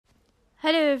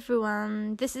Hello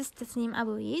everyone, this is Tasneem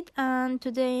and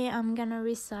today I'm gonna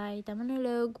recite a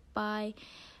monologue by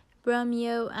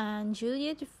Romeo and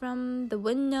Juliet from the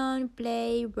well-known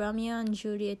play Romeo and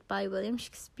Juliet by William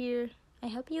Shakespeare. I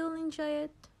hope you'll enjoy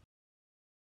it.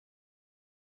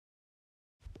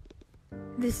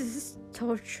 This is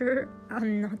torture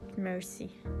and not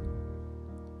mercy.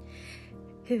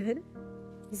 Heaven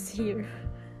is here,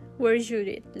 where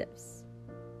Juliet lives,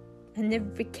 and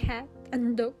every cat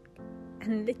and dog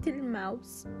and little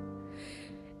mouse,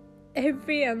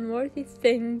 every unworthy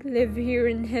thing live here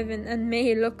in heaven and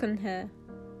may look on her,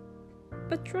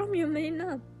 but Romeo may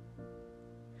not.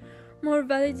 More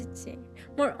validity,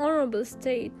 more honorable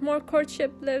state, more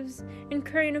courtship lives in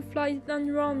current of light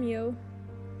than Romeo.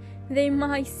 They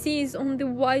might seize on the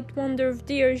white wonder of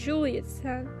dear Juliet's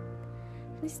hand,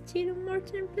 and steal a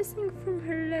mortal blessing from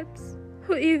her lips,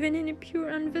 who even in a pure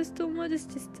and vestal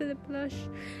modesty still blush,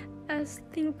 as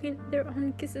thinking their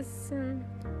own kisses sin.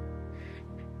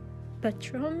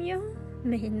 But Romeo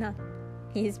may not,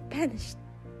 he is banished.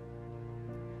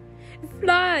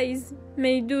 Flies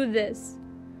may do this,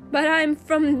 but I am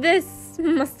from this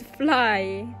must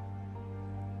fly.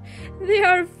 They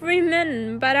are free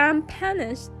men, but I am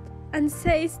banished. And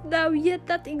sayest thou yet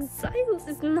that exiles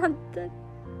is not dead?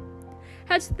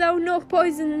 Hadst thou no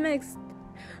poison mixed,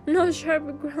 no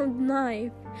sharp ground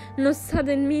knife, no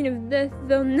sudden mean of death,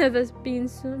 thou never been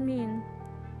so mean.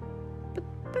 But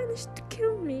banished to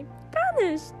kill me,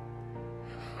 banished!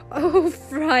 Oh,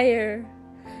 friar,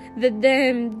 the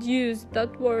damned used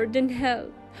that word in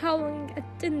hell, howling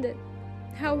attended.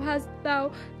 How hast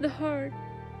thou the heart,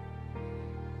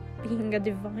 being a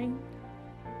divine,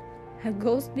 a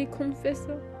ghostly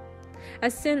confessor,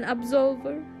 a sin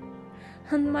absolver,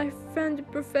 and my friend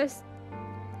professed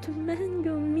to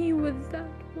mangle me with that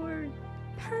word,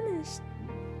 banished?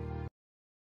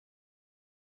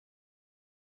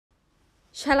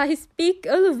 Shall I speak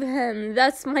ill of him?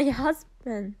 That's my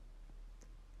husband.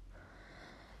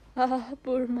 Ah,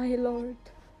 poor my lord,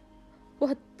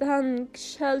 what tongue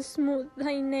shall smooth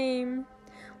thy name,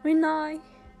 when I,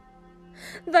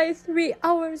 thy 3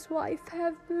 hours wife,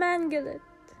 have mangled it?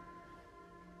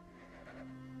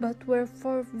 But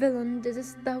wherefore, villain,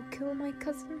 didst thou kill my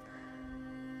cousin?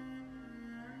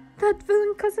 That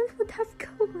villain cousin would have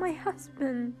killed my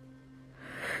husband.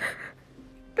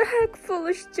 Back,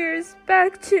 foolish tears,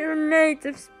 back to your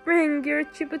native spring, your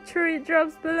tributary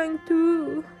drops belong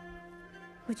to,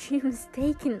 which you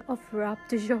mistaken offer up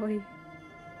to joy.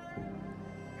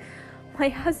 My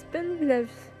husband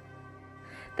lives,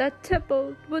 that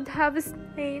Tybalt would have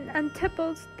slain, and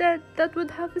Tybalt's dead, that would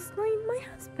have slain my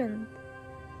husband.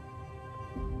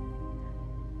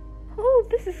 Oh,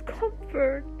 this is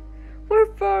comfort.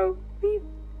 Wherefore weep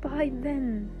by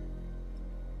then?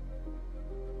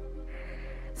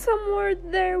 Some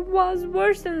word there was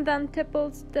worse than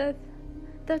Tybalt's death,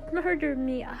 that murdered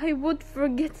me, I would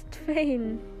forget it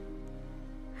fain.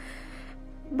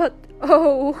 But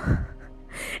oh,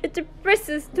 it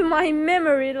presses to my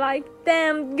memory like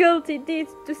damned guilty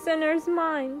deeds to sinners'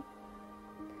 mind.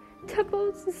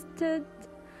 Tybalt is dead,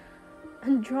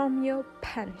 and Romeo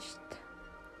banished.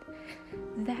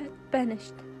 That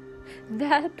banished,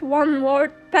 that one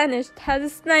word banished,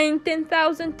 has slain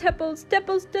 10,000 Tybalts.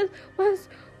 Tybalt's death was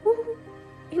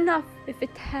enough if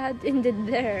it had ended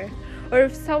there, or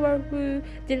if sour who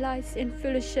delights in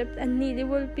fellowship and needy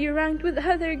will be ranked with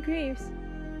other griefs.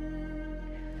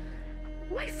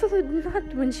 Why followed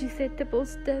not when she said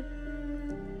Tybalt's death,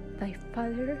 thy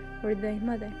father or thy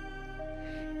mother?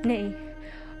 Nay,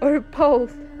 or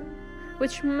both,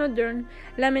 which modern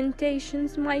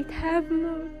lamentations might have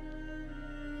moved.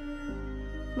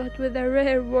 But with a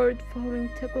rare word following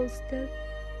Tybalt's death,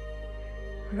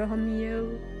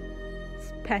 Romeo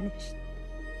is banished.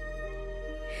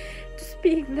 To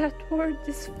speak that word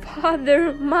is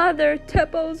father, mother,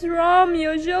 Tybalt's,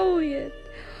 Romeo, Juliet,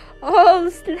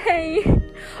 all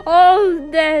slain, all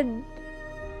dead.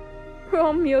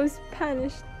 Romeo is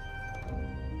banished.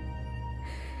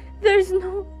 There's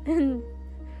no end,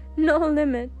 no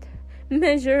limit,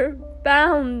 measure,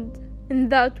 bound in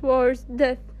that word's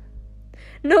death.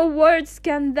 No words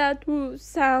can that woo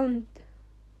sound.